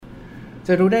จ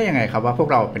ะรู้ได้ยังไงครับว่าพวก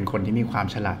เราเป็นคนที่มีความ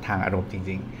ฉลาดทางอารมณ์จ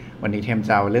ริงๆวันนี้เทมจ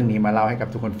ะเอาเรื่องนี้มาเล่าให้กับ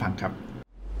ทุกคนฟังครับ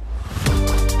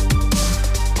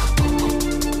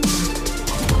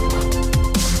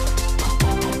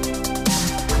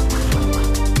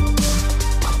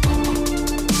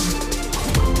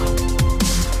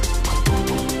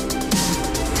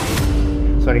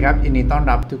สวัสดีครับยินดีต้อน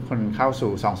รับทุกคนเข้า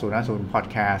สู่2050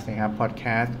 Podcast นะครับ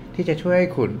Podcast ที่จะช่วย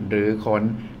ขุดหรือค้น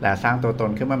และสร้างตัวต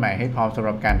นขึ้นมาใหม่ให้พร้อมสำห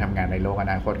รับการทำงานในโลกอ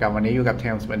นาคตครับวันนี้อยู่กับเท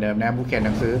มส์เหมือนเดิมนะผู้เขียนห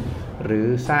นังสือหรือ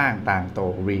สร้างต่างโต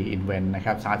Reinvent นะค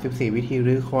รับ34วิธี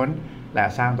รื้อค้นและ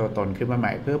สร้างตัวตนขึ้นมาให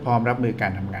ม่เพื่อพร้อมรับมือกา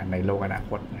รทำงานในโลกอนา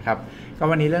คตนะครับก็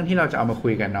วันนี้เรื่องที่เราจะเอามาคุ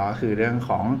ยกันเนาะคือเรื่อง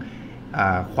ของ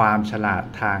ความฉลาด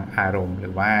ทางอารมณ์ห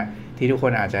รือว่าที่ทุกค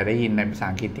นอาจจะได้ยินในภาษา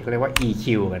อังกฤษที่เขาเรียกว่า EQ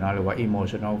กันเนาะหรือว่า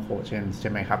Emotional Quotient ใช่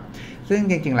ไหมครับซึ่ง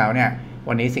จริงๆแล้วเนี่ย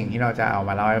วันนี้สิ่งที่เราจะเอา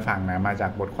มาเล่าให้ฟังนะมาจา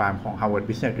กบทความของ Harvard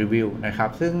Business Review นะครับ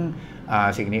ซึ่ง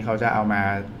สิ่งนี้เขาจะเอามา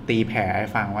ตีแผ่ให้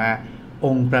ฟังว่าอ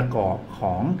งค์ประกอบข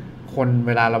องคนเ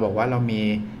วลาเราบอกว่าเรามี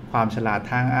ความฉลาด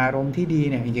ทางอารมณ์ที่ดี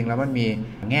เนี่ยจริงๆแล้วมันมี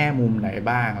แง่มุมไหน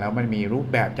บ้างแล้วมันมีรูป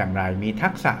แบบอย่างไรมีทั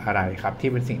กษะอะไรครับที่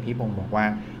เป็นสิ่งที่ผมบอกว่า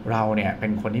เราเนี่ยเป็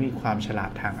นคนที่มีความฉลา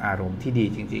ดทางอารมณ์ที่ดี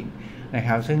จริงๆนะค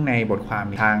รับซึ่งในบทความ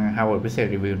ทาง Harvard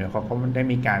Business Review เนี่ยเขาก็ได้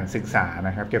มีการศึกษาน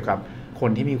ะครับเกี่ยวกับคน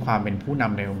ที่มีความเป็นผู้น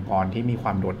ำในองค์กรที่มีคว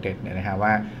ามโดดเด่นเนี่ยนะครับ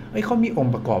ว่าเขามีอง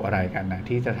ค์ประกอบอะไรกันนะ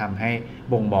ที่จะทำให้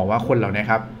บ่งบอกว่าคนเหล่านี้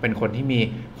ครับเป็นคนที่มี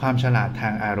ความฉลาดทา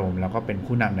งอารมณ์แล้วก็เป็น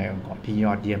ผู้นำในองค์กรที่ย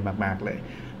อดเยี่ยมมากๆเลย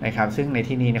นะครับซึ่งใน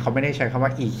ที่นี้เนี่ยเขาไม่ได้ใช้คำว่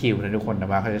า EQ นะทุกคนแต่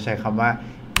ว่าเขาจะใช้คำว่า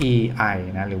EI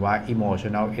นะหรือว่า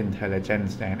Emotional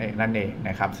Intelligence นั่นเอง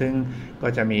นะครับซึ่งก็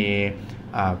จะมี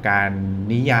การ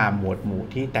นิยามหมวดหมู่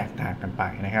ที่แตกต่างกันไป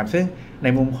นะครับซึ่งใน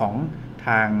มุมของท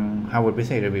าง Harvard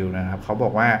Business Review นะครับเขาบอ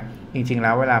กว่าจริงๆแ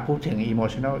ล้วเวลาพูดถึง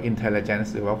Emotional Intelligence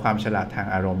หรือว่าความฉลาดทาง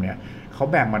อารมณ์เนี่ยเขา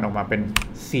แบ่งมันออกมาเป็น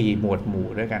4หมวดหมู่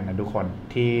ด้วยกันนะทุกคน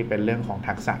ที่เป็นเรื่องของ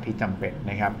ทักษะที่จำเป็น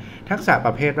นะครับทักษะป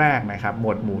ระเภทแรกนะครับหม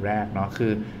วดหมู่แรกเนาะคื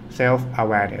อ self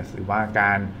awareness หรือว่าก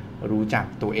ารรู้จัก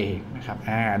ตัวเองนะครับ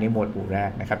อันนี้หมวดหมู่แรก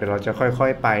นะครับเดี๋ยวเราจะค่อ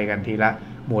ยๆไปกันทีละ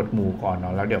หมวดหมู่ก่อนเนา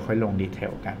ะแล้วเดี๋ยวค่อยลงดีเท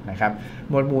ลกันนะครับ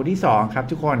หมวดหมู่ที่2ครับ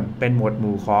ทุกคนเป็นหมวดห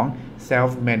มู่ของ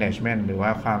self management หรือว่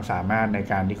าความสามารถใน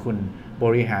การที่คุณบ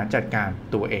ริหารจัดการ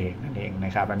ตัวเองนั่นเองน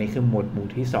ะครับอันนี้คือหมวดหมู่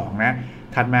ที่2นะ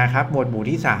ถัดมาครับหมวดหมู่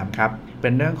ที่3ครับเป็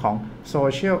นเรื่องของ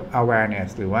social awareness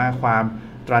หรือว่าความ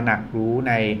ตระหนักรู้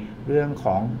ในเรื่องข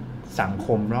องสังค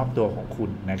มรอบตัวของคุ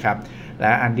ณนะครับแล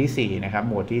ะอันที่4นะครับ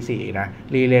หมวดที่4นะ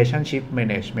relationship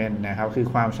management นะครับคือ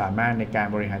ความสามารถในการ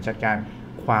บริหารจัดการ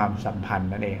ความสัมพันธ์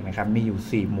นั่นเองนะครับมีอ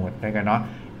ยู่4หมวดด้วยกันเนาะ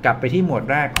กลับไปที่หมวด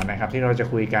แรกก่อนนะครับที่เราจะ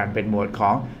คุยกันเป็นหมวดข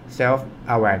อง self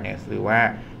awareness หรือว่า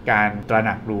การตระห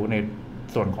นักรู้ใน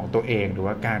ส่วนของตัวเองหรือ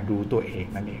ว่าการรู้ตัวเอง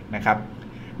นั่นเองนะครับ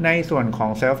ในส่วนขอ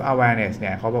ง self awareness เ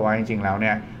นี่ยเขาบอกว่าจริงๆแล้วเ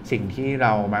นี่ยสิ่งที่เร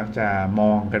ามักจะม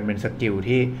องกันเป็นสกิล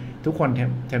ที่ทุกคน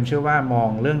เทมเชื่อว่ามอง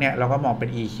เรื่องนี้เราก็มองเป็น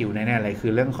EQ แน่ๆเลยคื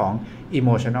อเรื่องของ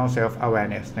emotional self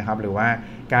awareness นะครับหรือว่า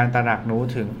การตระหนักรู้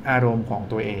ถึงอารมณ์ของ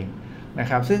ตัวเองนะ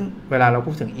ครับซึ่งเวลาเรา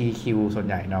พูดถึง EQ ส่วน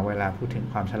ใหญ่เนาะเวลาพูดถึง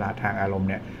ความฉลาดทางอารมณ์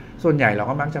เนี่ยส่วนใหญ่เรา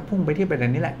ก็มักจะพุ่งไปที่ประเด็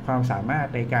นนี้แหละความสามารถ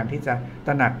ในการที่จะต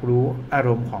ระหนักรู้อาร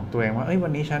มณ์ของตัวเองว่าวั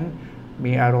นนี้ฉัน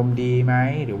มีอารมณ์ดีไหม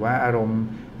หรือว่าอารมณ์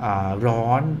ร้อ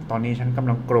นตอนนี้ฉันกำ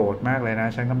ลังโกรธมากเลยนะ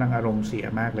ฉันกำลังอารมณ์เสีย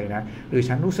มากเลยนะหรือ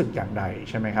ฉันรู้สึกอย่างไร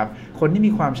ใช่ไหมครับคนที่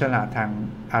มีความฉลาดทาง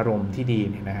อารมณ์ที่ดี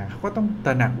เนี่ยนะฮะเขาก็ต้องต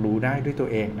ระหนักรู้ได้ด้วยตัว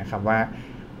เองนะครับว่า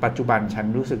ปัจจุบันฉัน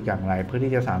รู้สึกอย่างไรเพื่อ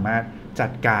ที่จะสามารถจั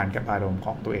ดการกับอารมณ์ข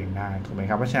องตัวเองได้ถูกไหม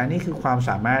ครับเพราะฉะนั้นนี่คือความ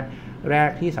สามารถแรก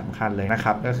ที่สำคัญเลยนะค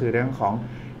รับก็คือเรื่องของ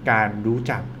การรู้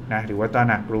จักนะหรือว่าตระ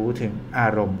หนักรู้ถึงอา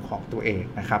รมณ์ของตัวเอง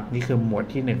นะครับนี่คือหมวด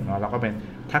ที่1เนาะแล้วก็เป็น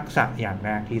ทักษะอย่างแร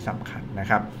กที่สำคัญนะ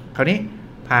ครับคราวนี้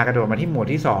พากระโดดมาที่หมวด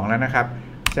ที่2แล้วนะครับ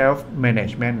self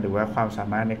management หรือว่าความสา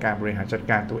มารถในการบริหารจัด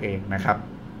การตัวเองนะครับ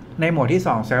ในหมวดที่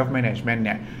2 self management เ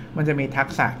นี่ยมันจะมีทัก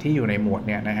ษะที่อยู่ในหมวด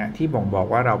เนี่ยนะฮะที่บ่งบอก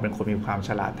ว่าเราเป็นคนมีความฉ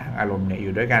ลาดทางอารมณ์เนี่ยอ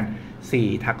ยู่ด้วยกัน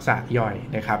4ทักษะย่อย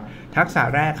นะครับทักษะ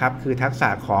แรกครับคือทักษะ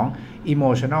ของ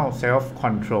emotional self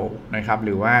control นะครับห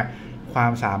รือว่าควา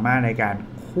มสามารถในการ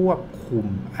ควบคุม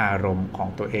อารมณ์ของ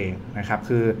ตัวเองนะครับ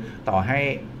คือต่อให้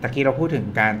ตะกี้เราพูดถึง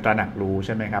การตระหนักรู้ใ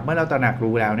ช่ไหมครับเมื่อเราตระหนัก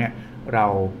รู้แล้วเนี่ยเรา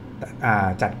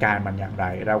จัดการมันอย่างไร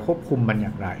เราควบคุมมันอ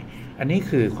ย่างไรอันนี้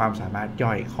คือความสามารถ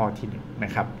ย่อยข้อที่1น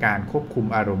ะครับการควบคุม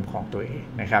อารมณ์ของตัวเอง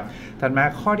นะครับถัดมา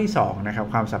ข้อที่2นะครับ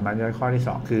ความสามารถย่อยข้อที่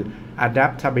2คือ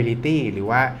adaptability หรือ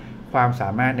ว่าความสา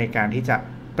มารถในการที่จะ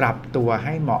ปรับตัวใ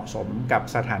ห้เหมาะสมกับ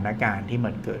สถานการณ์ที่มั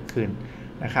นเกิดขึ้น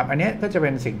นะครับอันนี้ก็จะเป็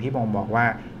นสิ่งที่บ่งบอกว่า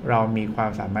เรามีควา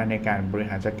มสามารถในการบริ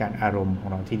หารจัดการอารมณ์ของ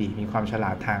เราที่ดีมีความฉล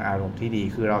าดทางอารมณ์ที่ดี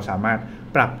คือเราสามารถ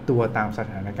ปรับตัวตามส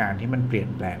ถานการณ์ที่มันเปลี่ยน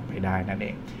แปลงไปได้นั่นเอ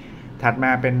งถัดม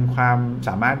าเป็นความส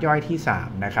ามารถย่อยที่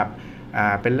3นะครับ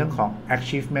เป็นเรื่องของ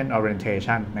achievement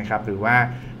orientation นะครับหรือว่า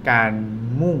การ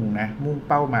มุ่ง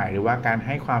เป้าหมายหรือว่าการใ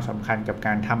ห้ความสำคัญกับก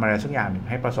ารทำอะไรสักอย่างหนึ่ง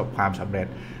ให้ประสบความสำเร็จ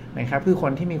นะครับคือค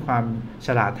นที่มีความฉ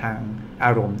ลาดทางอ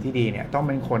ารมณ์ที่ดีเนี่ยต้องเ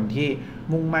ป็นคนที่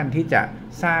มุ่งมั่นที่จะ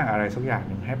สร้างอะไรสักอย่าง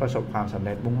หนึ่งให้ประสบความสำเ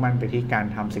ร็จมุ่งมั่นไปที่การ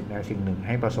ทำสิ่งใดสิ่งหนึ่งใ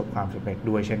ห้ประสบความสำเร็จ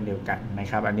ด้วยเช่นเดียวกันนะ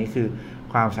ครับอันนี้คือ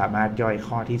ความสามารถย่อย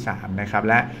ข้อที่3นะครับ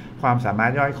และความสามาร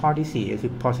ถย่อยข้อที่4ก็คื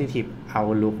อ positive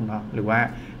outlook เนาะหรือว่า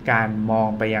การมอง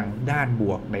ไปยังด้านบ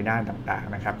วกในด้านต่าง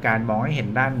ๆนะครับการมองให้เห็น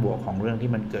ด้านบวกของเรื่อง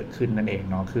ที่มันเกิดขึ้นนั่นเอง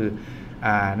เนาะคือ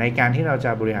ในการที่เราจ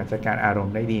ะบริหารจัดการอารม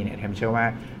ณ์ได้ดีเนี่ยเชื่อว่า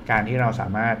การที่เราสา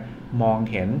มารถมอง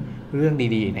เห็นเรื่อง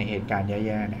ดีๆในเหตุการณ์แ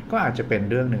ย่ๆเนี่ยก็อาจจะเป็น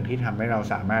เรื่องหนึ่งที่ทำให้เรา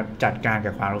สามารถจัดการ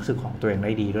กับความรู้สึกของตัวเองไ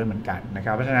ด้ดีด้วยเหมือนกันนะค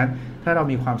รับเพราะฉะนั้นถ้าเรา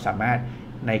มีความสามารถ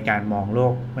ในการมองโล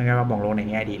กไม่ใช่ว่ามองโลกใน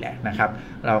แง่ดีแหละนะครับ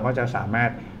เราก็จะสามาร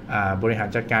ถบริหาร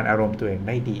จัดการอารมณ์ตัวเองไ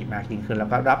ด้ดีมากยิ่งขึ้นแล้ว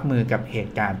ก็รับมือกับเห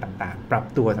ตุการณ์ต่างๆปรับ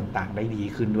ตัวต่างๆได้ดี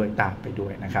ขึ้นด้วยตามไปด้ว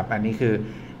ยนะครับอันนี้คือ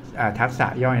ทักษะ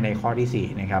ย่อยในข้อที่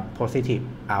4นะครับ positive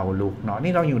outlook เนาะ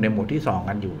นี่เราอยู่ในหมวดที่2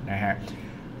กันอยู่นะฮะ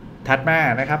ถัดมา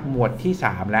นะครับหมวดที่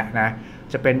3แล้วนะ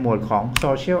จะเป็นหมวดของ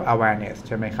social awareness ใ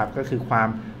ช่ไหมครับก็คือความ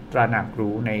ตระหนัก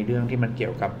รู้ในเรื่องที่มันเกี่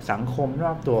ยวกับสังคมร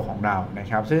อบตัวของเรานะ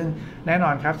ครับซึ่งแน่นอ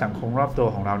นครับสังคมรอบตัว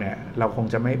ของเราเนี่ยเราคง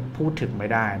จะไม่พูดถึงไม่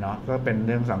ได้เนาะก็เป็นเ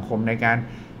รื่องสังคมในการ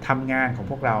ทำงานของ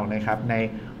พวกเรานะครับใน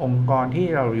องค์กรที่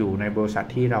เราอยู่ในบริษัท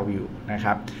ที่เราอยู่นะค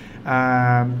รับ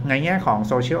ในแง่ของ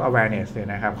social awareness เนี่ย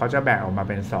นะครับเขาจะแบ่งออกมา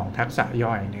เป็น2ทักษะ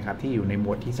ย่อยนะครับที่อยู่ในหม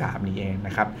วดที่3นี้เองน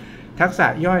ะครับทักษะ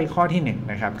ย่อยข้อที่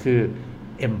1นะครับคือ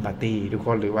empathy ทุกค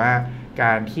นหรือว่าก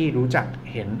ารที่รู้จัก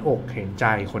เห็นอกเห็นใจ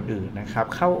คนอื่นนะครับ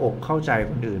เข้าอกเข้าใจ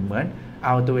คนอื่นเหมือนเอ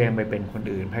าตัวเองไปเป็นคน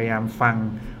อื่นพยายามฟัง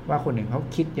ว่าคนอื่นเขา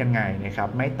คิดยังไงนะครับ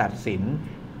ไม่ตัดสิน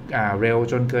เร็ว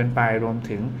จนเกินไปรวม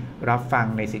ถึงรับฟัง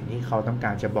ในสิ่งที่เขาต้องก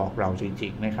ารจะบอกเราจริ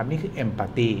งๆนะครับนี่คือ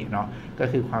empathy เนาะก็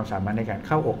คือความสามารถในการเ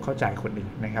ข้าอกเข้าใจคนอื่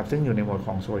นนะครับซึ่งอยู่ในหมวดข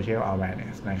อง social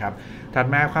awareness นะครับถัด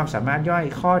มาความสามารถย่อย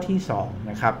ข้อที่2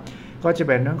นะครับก็จะเ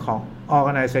ป็นเรื่องของ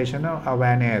organizational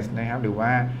awareness นะครับหรือว่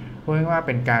าพูดง่ายๆว่าเ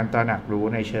ป็นการตระหนักรู้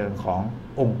ในเชิงของ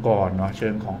องค์กรเนาะเชิ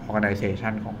งของ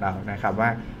organization ของเรานะครับว่า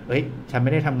ฉันไ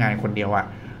ม่ได้ทำงานคนเดียวอะ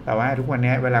แต่ว่าทุกวัน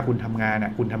นี้เวลาคุณทำงานอ่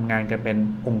ะคุณทำงานกันเป็น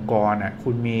องค์กรอ่ะ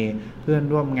คุณมีเพื่อน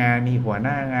ร่วมงานมีหัวห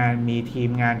น้างานมีทีม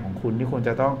งานของคุณที่คุณจ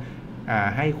ะต้อง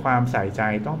ให้ความใส่ใจ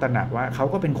ต้องตระหนักว่าเขา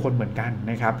ก็เป็นคนเหมือนกัน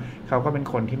นะครับเขาก็เป็น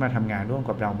คนที่มาทำงานร่วม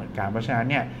กับเราเหมือนกันเพราะฉะนั้น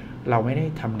เนี่ยเราไม่ได้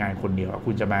ทำงานคนเดียว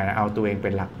คุณจะมาเอาตัวเองเป็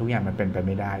นหลักทุกอย่างมันเป็นไปไ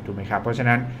ม่ได้ถูกไหมครับเพราะฉะ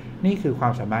นั้นนี่คือควา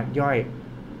มสามารถย่อย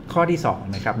ข้อที่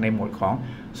2นะครับในหมวดของ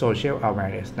social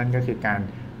awareness นั่นก็คือการ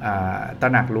ตร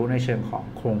ะหนักรู้ในเชิงของ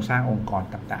โครงสร้างองค์กร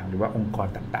ต่างๆหรือว่าองค์กร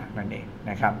ต่างๆนั่นเอง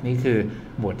นะครับนี่คือ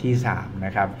หมวดที่3น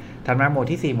ะครับถัดมาหมวด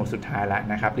ที่4หมวดสุดท้ายแล้ว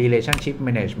นะครับ relationship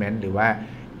management หรือว่า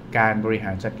การบริห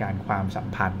ารจัดการความสัม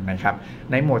พันธ์นะครับ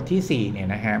ในหมวดที่4เนี่ย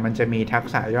นะฮะมันจะมีทัก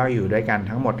ษะย่อยอยู่ด้วยกัน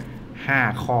ทั้งหมด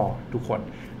5ข้อทุกคน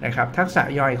นะครับทักษะ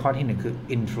ย่อยข้อที่1คือ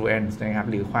influence นะครับ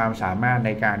หรือความสามารถใน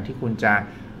การที่คุณจะ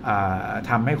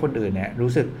ทำให้คนอื่นเนี่ย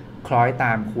รู้สึกคล้อยต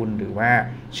ามคุณหรือว่า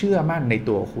เชื่อมั่นใน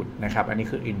ตัวคุณนะครับอันนี้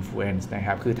คือ influence นะค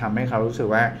รับคือทำให้เขารู้สึก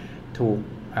ว่าถูก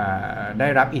ได้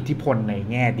รับอิทธิพลใน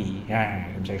แง่ดี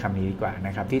ใช้คำนี้ดีกว่าน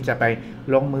ะครับที่จะไป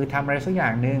ลงมือทำอะไรสักอย่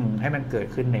างหนึ่งให้มันเกิด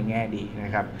ขึ้นในแง่ดีน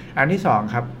ะครับอันที่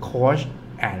2ครับ coach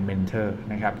and mentor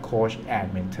นะครับ coach and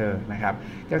mentor นะครับ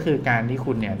ก็คือการที่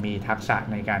คุณเนี่ยมีทักษะ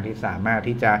ในการที่สามารถ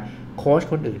ที่จะโค้ช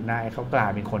คนอื่นได้เขากลา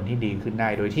ยเป็นคนที่ดีขึ้นได้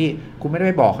โดยที่คุณไม่ได้ไ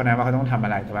ปบอกเขานะว่าเขาต้องทำอะ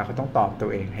ไรแต่ว่าเขาต้องตอบตัว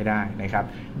เองให้ได้นะครับ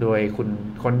โดย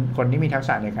คนที่มีทักษ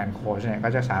ะในการโค้ชเนี่ยก็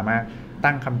จะสามารถ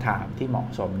ตั้งคำถามที่เหมาะ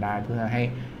สมได้เพื่อให้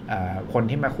คน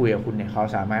ที่มาคุยกับคุณเนี่ยเขา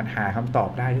สามารถหาคำตอบ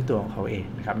ได้ด้วยตัวของเขาเอง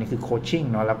นะครับนี่คือโคชชิ่ง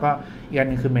เนาะแล้วก็อีกอัน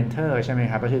นึงคือเมนเทอร์ใช่ไหม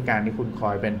ครับก็คือการที่คุณคอ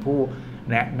ยเป็นผู้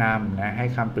แนะนำนะให้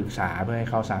คำปรึกษาเพื่อให้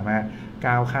เขาสามารถ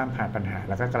ก้าวข้ามผ่านปัญหา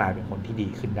แล้วก็กลายเป็นคนที่ดี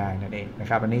ขึ้นได้นั่นเองนะ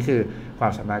ครับอันนี้คือควา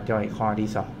มสามารถย่อยข้อที่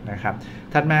2นะครับ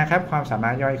ถัดมาครับความสามา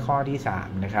รถย่อยข้อที่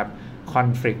3นะครับ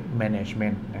conflict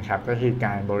management นะครับก็คือก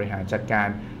ารบริหารจัดการ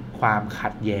ความขั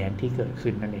ดแย้งที่เกิด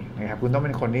ขึ้นนั่นเองนะครับคุณต้องเ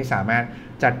ป็นคนที่สามารถ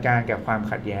จัดการกับความ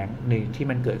ขัดแย้งที่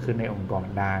มันเกิดขึ้นในองค์กร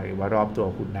ได้หรือว่ารอบตัว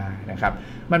คุณได้นะครับ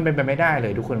มันเป็นไปไม่ได้เล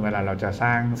ยทุกคนเวลาเราจะส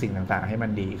ร้างสิ่งต่างๆให้มั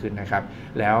นดีขึ้นนะครับ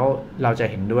แล้วเราจะ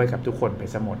เห็นด้วยกับทุกคนไป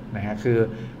หมดนะฮะคือ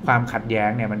ความขัดแย้ง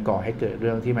เนี่ยมันก่อให้เกิดเ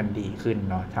รื่องที่มันดีขึ้น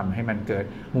เนาะทำให้มันเกิด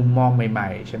มุมมองใหม่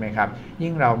ๆใช่ไหมครับ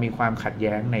ยิ่งเรามีความขัดแ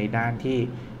ย้งในด้านที่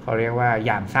เขาเรียกว่าอ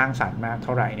ย่างสร้างสรรค์มากเ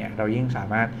ท่าไหร่เนี่ยเรายิ่งสา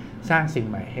มารถสร้างสิ่ง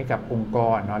ใหม่ให้กับองค์ก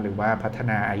รเนาะหรือว่าพัฒ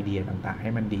นาไอเดียต่างๆให้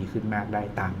มันดีขึ้นมากได้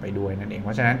ตามไปด้วยนั่นเองเพ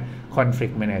ราะฉะนั้น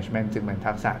conflict management จึงเป็น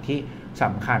ทักษะที่ส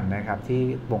ำคัญนะครับที่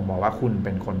บ่งบอกว่าคุณเ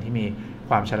ป็นคนที่มี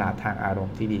ความฉลาดทางอารม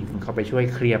ณ์ที่ดีคุณเข้าไปช่วย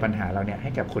เคลียร์ปัญหาเราเนี่ยใ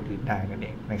ห้กับคนอื่นได้นั่นเอ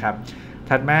งนะครับ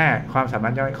ถัดมาความสามา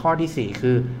รถย่อยข้อที่4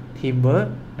คือ teamwork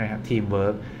นะครับ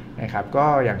teamwork นะครับก็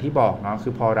อย่างที่บอกเนาะคื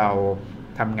อพอเรา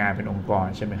ท ทำงานเป็นองค์กร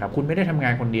ใช่ไหมครับคุณไม่ได้ทำงา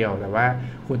นคนเดียวแต่ว่า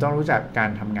คุณต้องรู้จักการ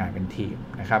ทำงานเป็นทีม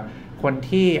นะครับคน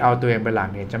ที่เอาตัวเองเป็นหลัก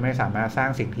เนี่ยจะไม่สามารถสร้าง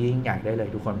สิ่งที่ยิ่งใหญ่ได้เลย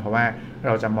ทุกคนเพราะว่าเร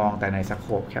าจะมองแต่ในสโค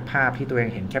ปแค่ภาพที่ตัวเอง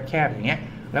เห็นแคบๆอย่างเงี้ย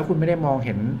แล้วคุณไม่ได้มองเ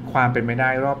ห็นความเป็นไปได้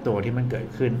รอบตัวที่มันเกิด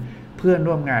ขึ้นเพื่อน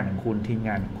ร่วมงานของคุณทีมง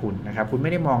านของคุณนะครับคุณไ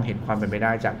ม่ได้มองเห็นความเป็นไปไ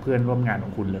ด้จากเพื่อนร่วมงานขอ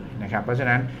งคุณเลยนะครับเพราะฉะ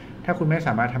นั้นถ้าคุณไม่ส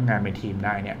ามารถทำงานเป็นทีมไ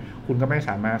ด้เนี่ยคุณก็ไม่ส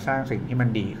ามารถสร้างสิ่งที่มัน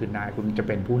ดีขึ้นได้คุณจะเ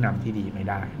ป็นผู้นำที่ดีไม่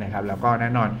ได้นะครับแล้วก็แน่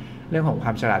นอนเรื่องของคว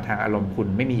ามฉลาดทางอารมณ์คุณ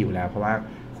ไม่มีอยู่แล้วเพราะว่า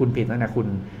คุณผิดตั้งแต่คุณ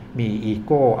มีอีโ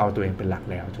ก้เอาตัวเองเป็นหลัก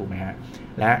แล้วถูกไหมฮะ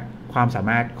และความสา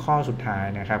มารถข้อสุดท้าย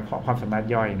นะครับความสามารถ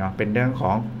ย่อยเนาะเป็นเรื่องข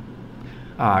อง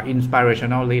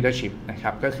inspirational leadership นะค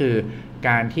รับก็คือก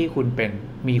ารที่คุณ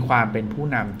มีความเป็นผู้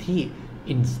นำที่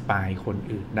อินสปายคน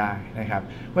อื่นได้นะครับ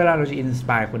เวลาเราจะอินส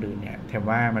ปายคนอื่นเนี่ยแถม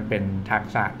ว่ามันเป็นทัก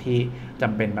ษะที่จ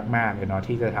ำเป็นมากๆเลยเนาะ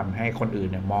ที่จะทำให้คนอื่น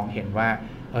เนี่ยมองเห็นว่า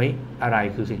อะไร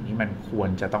คือสิ่งที่มันควร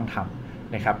จะต้องท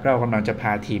ำนะครับเรากำลังจะพ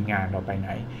าทีมงานเราไปไหน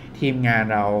ทีมงาน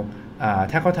เรา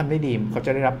ถ้าเขาทำได้ดีเขาจ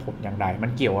ะได้รับผลอย่างไรมั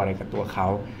นเกี่ยวอะไรกับตัวเขา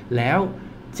แล้ว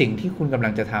สิ่งที่คุณกำลั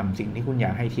งจะทำสิ่งที่คุณอย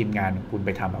ากให้ทีมงานของคุณไป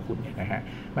ทำกับคุณเนี่ยนะฮะ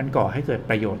มันก่อให้เกิด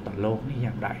ประโยชน์ต่อโลกนี้อ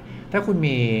ย่างไรถ้าคุณ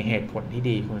มีเหตุผลที่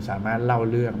ดีคุณสามารถเล่า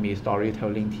เรื่องมี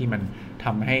storytelling ที่มันท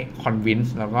ำให้ convince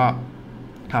แล้วก็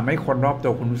ทำให้คนรอบตั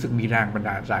วคุณรู้สึกมีแรงบันด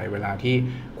าลใจเวลาที่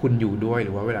คุณอยู่ด้วยห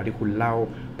รือว่าเวลาที่คุณเล่า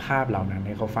ภาพเหล่านั้นใ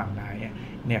ห้เขาฟังได้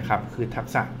เนี่ยครับคือทัก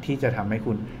ษะที่จะทำให้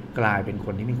คุณกลายเป็นค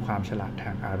นที่มีความฉลาดท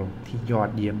างอารมณ์ที่ยอด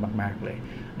เยี่ยมมากๆเลย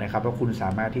นะครับเพราะคุณสา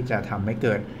มารถที่จะทำให้เ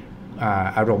กิด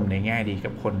อารมณ์ในแง่ดี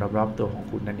กับคนรอบๆตัวของ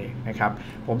คุณนั่นเองนะครับ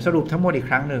ผมสรุปทั้งหมดอีก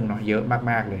ครั้งหนึ่งเนาะเยอะ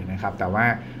มากๆเลยนะครับแต่ว่า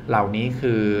เหล่านี้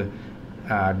คือ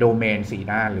โดเมน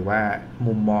4ด้านหรือว่า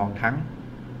มุมมองทั้ง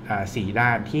4ด้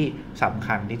านที่สำ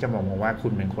คัญที่จะมองว่าคุ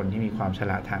ณเป็นคนที่มีความฉ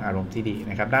ลาดทางอารมณ์ที่ดี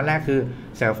นะครับด้านแรกคือ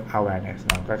self awareness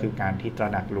เนาะก็คือการที่ตระ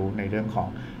หนักรู้ในเรื่องของ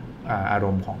อาร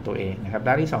มณ์ของตัวเองนะครับ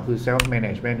ด้านที่2คือ self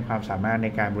management ความสามารถใน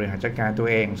การบริหารจัดการตัว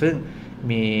เองซึ่ง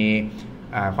มี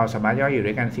ความสามารถย่อยอยู่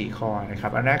ด้วยกัน4ข้อนะครั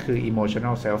บอันแรกคือ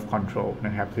emotional self control น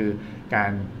ะครับคือกา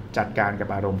รจัดการกับ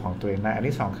อารมณ์ของตัวเองได้อัน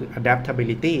ที่2คือ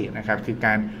adaptability นะครับคือก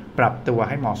ารปรับตัว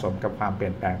ให้เหมาะสมกับความเปลี่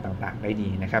ยนแปลงต่างๆได้ดี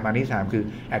นะครับอันที่3คือ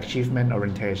achievement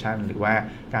orientation หรือว่า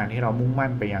การที่เรามุ่งมั่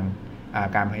นไปยัง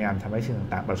การพยายามทำให้สิ่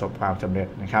งต่างๆประสบความสำเร็จ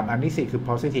นะครับอันที่4คือ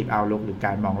positive outlook หรือก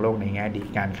ารมองโลกในแง่ดี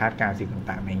การคาดการณ์สิ่ง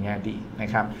ต่างๆในแง่ดีน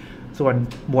ะครับส่วน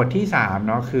หมวดที่3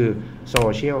เนาะคือ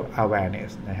social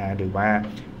awareness นะฮะหรือว่า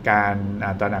การ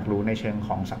ตระหนักรู้ในเชิงข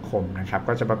องสังคมนะครับ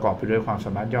ก็จะประกอบไปด้วยความส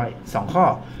ามารถย่อย2ข้อ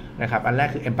นะครับอันแรก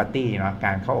คือ empathy เนาะก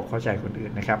ารเข้าอกเข้าใจคนอื่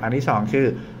นนะครับอันที่2คือ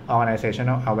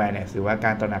organizational awareness หรือว่าก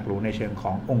ารตระหนักรู้ในเชิงข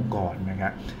ององค์กรนะครั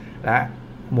บและ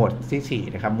หมวดที่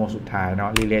4นะครับหมวดสุดท้ายเนา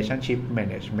ะ relationship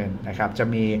management นะครับจะ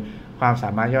มีความส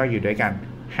ามารถย่อยอยู่ด้วยกัน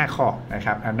5ข้อนะค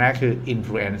รับอันแรกคือ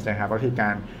influence นะครับก็คือกา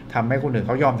รทำให้คนอื่นเ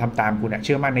ขายอมทำตามคุณเ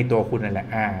ชื่อมั่นในตัวคุณนั่นแหละ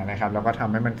นะครับแล้วก็ท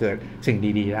ำให้มันเกิดสิ่ง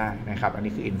ดีๆได้นะครับอัน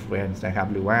นี้คือ influence นะครับ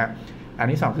หรือว่าอัน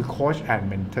ที่2คือ coach and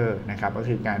mentor นะครับก็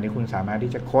คือการที่คุณสามารถ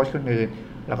ที่จะโค้ชคนอื่น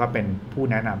แล้วก็เป็นผู้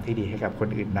แนะนำที่ดีให้กับคน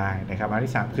อื่นได้นะครับอัน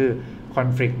ที่3คือ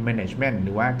conflict management ห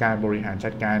รือว่าการบริหาร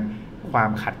จัดการควา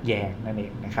มขัดแย้งนั่นเอ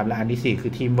งนะครับและอันที่4คื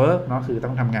อ teamwork เนาะคือต้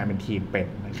องทำงานเป็นทีมเป็น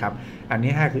นะครับอัน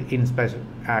ที่5คือ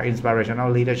inspirational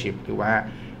leadership หรือว่า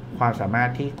ความสามารถ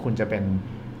ที่คุณจะเป็น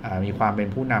มีความเป็น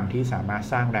ผู้นำที่สามารถ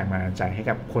สร้างแรงบันดาลใจให้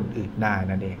กับคนอื่นได้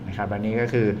นั่นเองนะครับอันนี้ก็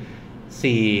คือ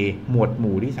4หมวดห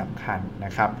มู่ที่สำคัญน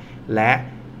ะครับและ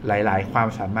หลายๆความ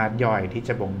สามารถย่อยที่จ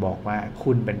ะบ่งบอกว่า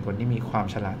คุณเป็นคนที่มีความ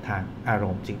ฉลาดทางอาร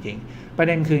มณ์จริงๆประเ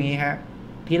ด็นคืองี้ฮะ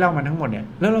ที่เล่ามาทั้งหมดเนี่ย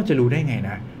แล้วเราจะรู้ได้ไง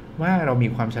นะว่าเรามี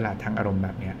ความฉลาดทางอารมณ์แบ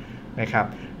บนี้นะครับ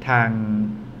ทาง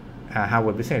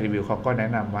Harvard Business Review เขาก็แนะ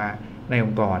นำว่าในอ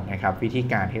งค์กรนะครับวิธี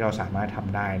การที่เราสามารถท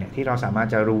ำได้เนี่ยที่เราสามารถ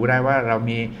จะรู้ได้ว่าเรา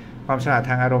มีความฉลาด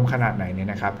ทางอารมณ์ขนาดไหนเนี่ย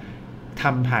นะครับท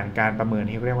ำผ่านการประเมิน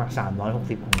ที่เรียกว่า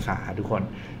360องศาทุกคน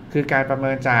คือการประเมิ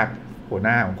นจากหัวห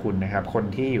น้าของคุณนะครับคน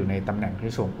ที่อยู่ในตำแหน่ง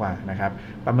ที่สูงกว่านะครับ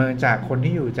ประเมินจากคน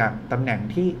ที่อยู่จากตำแหน่ง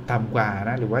ที่ต่ำกว่า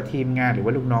นะหรือว่าทีมงานหรือว่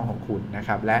าลูกน้องของคุณนะค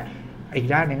รับและอีก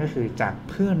ด้านนึงก็คือจาก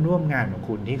เพื่อนร่วมงานของ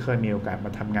คุณที่เคยมีโอกาสม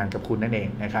าทำงานกับคุณนั่นเอง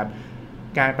นะครับ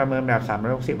การประเมินแบบ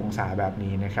360องศาแบบ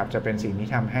นี้นะครับจะเป็นสิ่งที่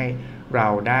ทำให้เรา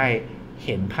ได้เ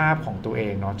ห็นภาพของตัวเอ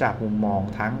งเนาะจากมุมมอง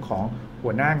ทั้งของ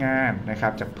หัวหน้างานนะครั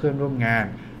บจากเพื่อนร่วมงาน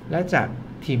และจาก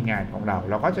ทีมงานของเรา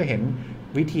ก็จะเห็น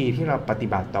วิธีที่เราปฏิ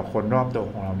บัติต่อคนรอบตัว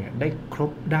ของเราเนี่ยได้คร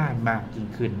บด้านมากยิ่ง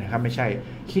ขึ้นนะครับไม่ใช่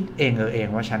คิดเอง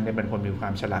ว่าฉันเป็นคนมีควา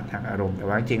มฉลาดทางอารมณ์แต่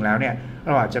ว่าจริงๆแล้วเนี่ยเ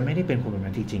ราอาจจะไม่ได้เป็นคนแบบ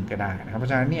นั้นจริงๆก็ได้นะครับเพราะ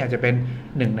ฉะนั้นนี่อาจจะเป็น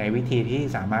หนึ่งในวิธีที่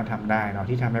สามารถทำได้เนาะ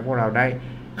ที่ทำให้พวกเราได้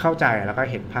เข้าใจแล้วก็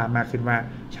เห็นภาพมากขึ้นว่า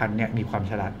ฉันเนี่ยมีความ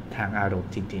ฉลาดทางอารม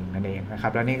ณ์จริงๆนั่นเองนะครั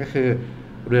บและนี่ก็คือ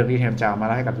เรื่องที่เทมจะเอามาเ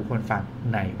ล่าให้กับทุกคนฟัง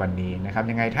ในวันนี้นะครับ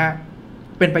ยังไงถ้า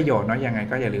เป็นประโยชน์เนาะยังไง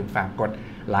ก็อย่าลืมฝากกด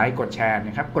ไลค์กดแชร์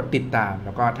นะครับกดติดตามแ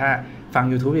ล้วก็ถ้าฟัง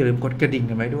YouTube อย่าลืมกดกระดิ่ง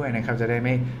กันไว้ด้วยนะครับจะได้ไ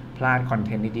ม่พลาดคอนเ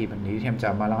ทนต์ดีๆแบบนี้ที่เทมจะ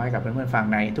มาเล่าให้กับเพื่อนๆฟัง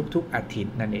ในทุกๆอาทิต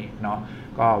ย์นั่นเองเนาะ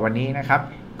ก็วันนี้นะครับ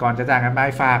ก่อนจะจากกันไป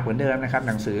ฝากเหมือนเดิมนะครับ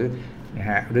หนังสือนะ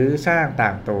ฮะหรือสร้างต่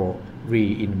างโต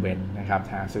Reinvent นะครับ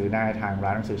หาซื้อได้ทางร้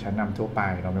านหนังสือชั้นนำทั่วไป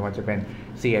เราไม่ว่าจะเป็น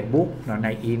C.S. Book เนาะใน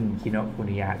อินคิโนคุ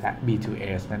นิยะและ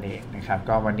B2S นั่นเองนะครับ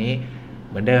ก็วันนี้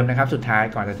เหมือนเดิมนะครับสุดท้าย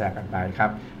ก่อนจะจากกันไปครั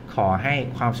บขอให้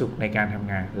ความสุขในการท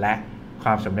ำงานและคว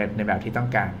ามสำเร็จในแบบที่ต้อง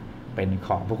การเป็นข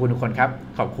องพวกคุณทุกคนครับ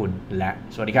ขอบคุณและ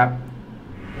สวัสดีครับ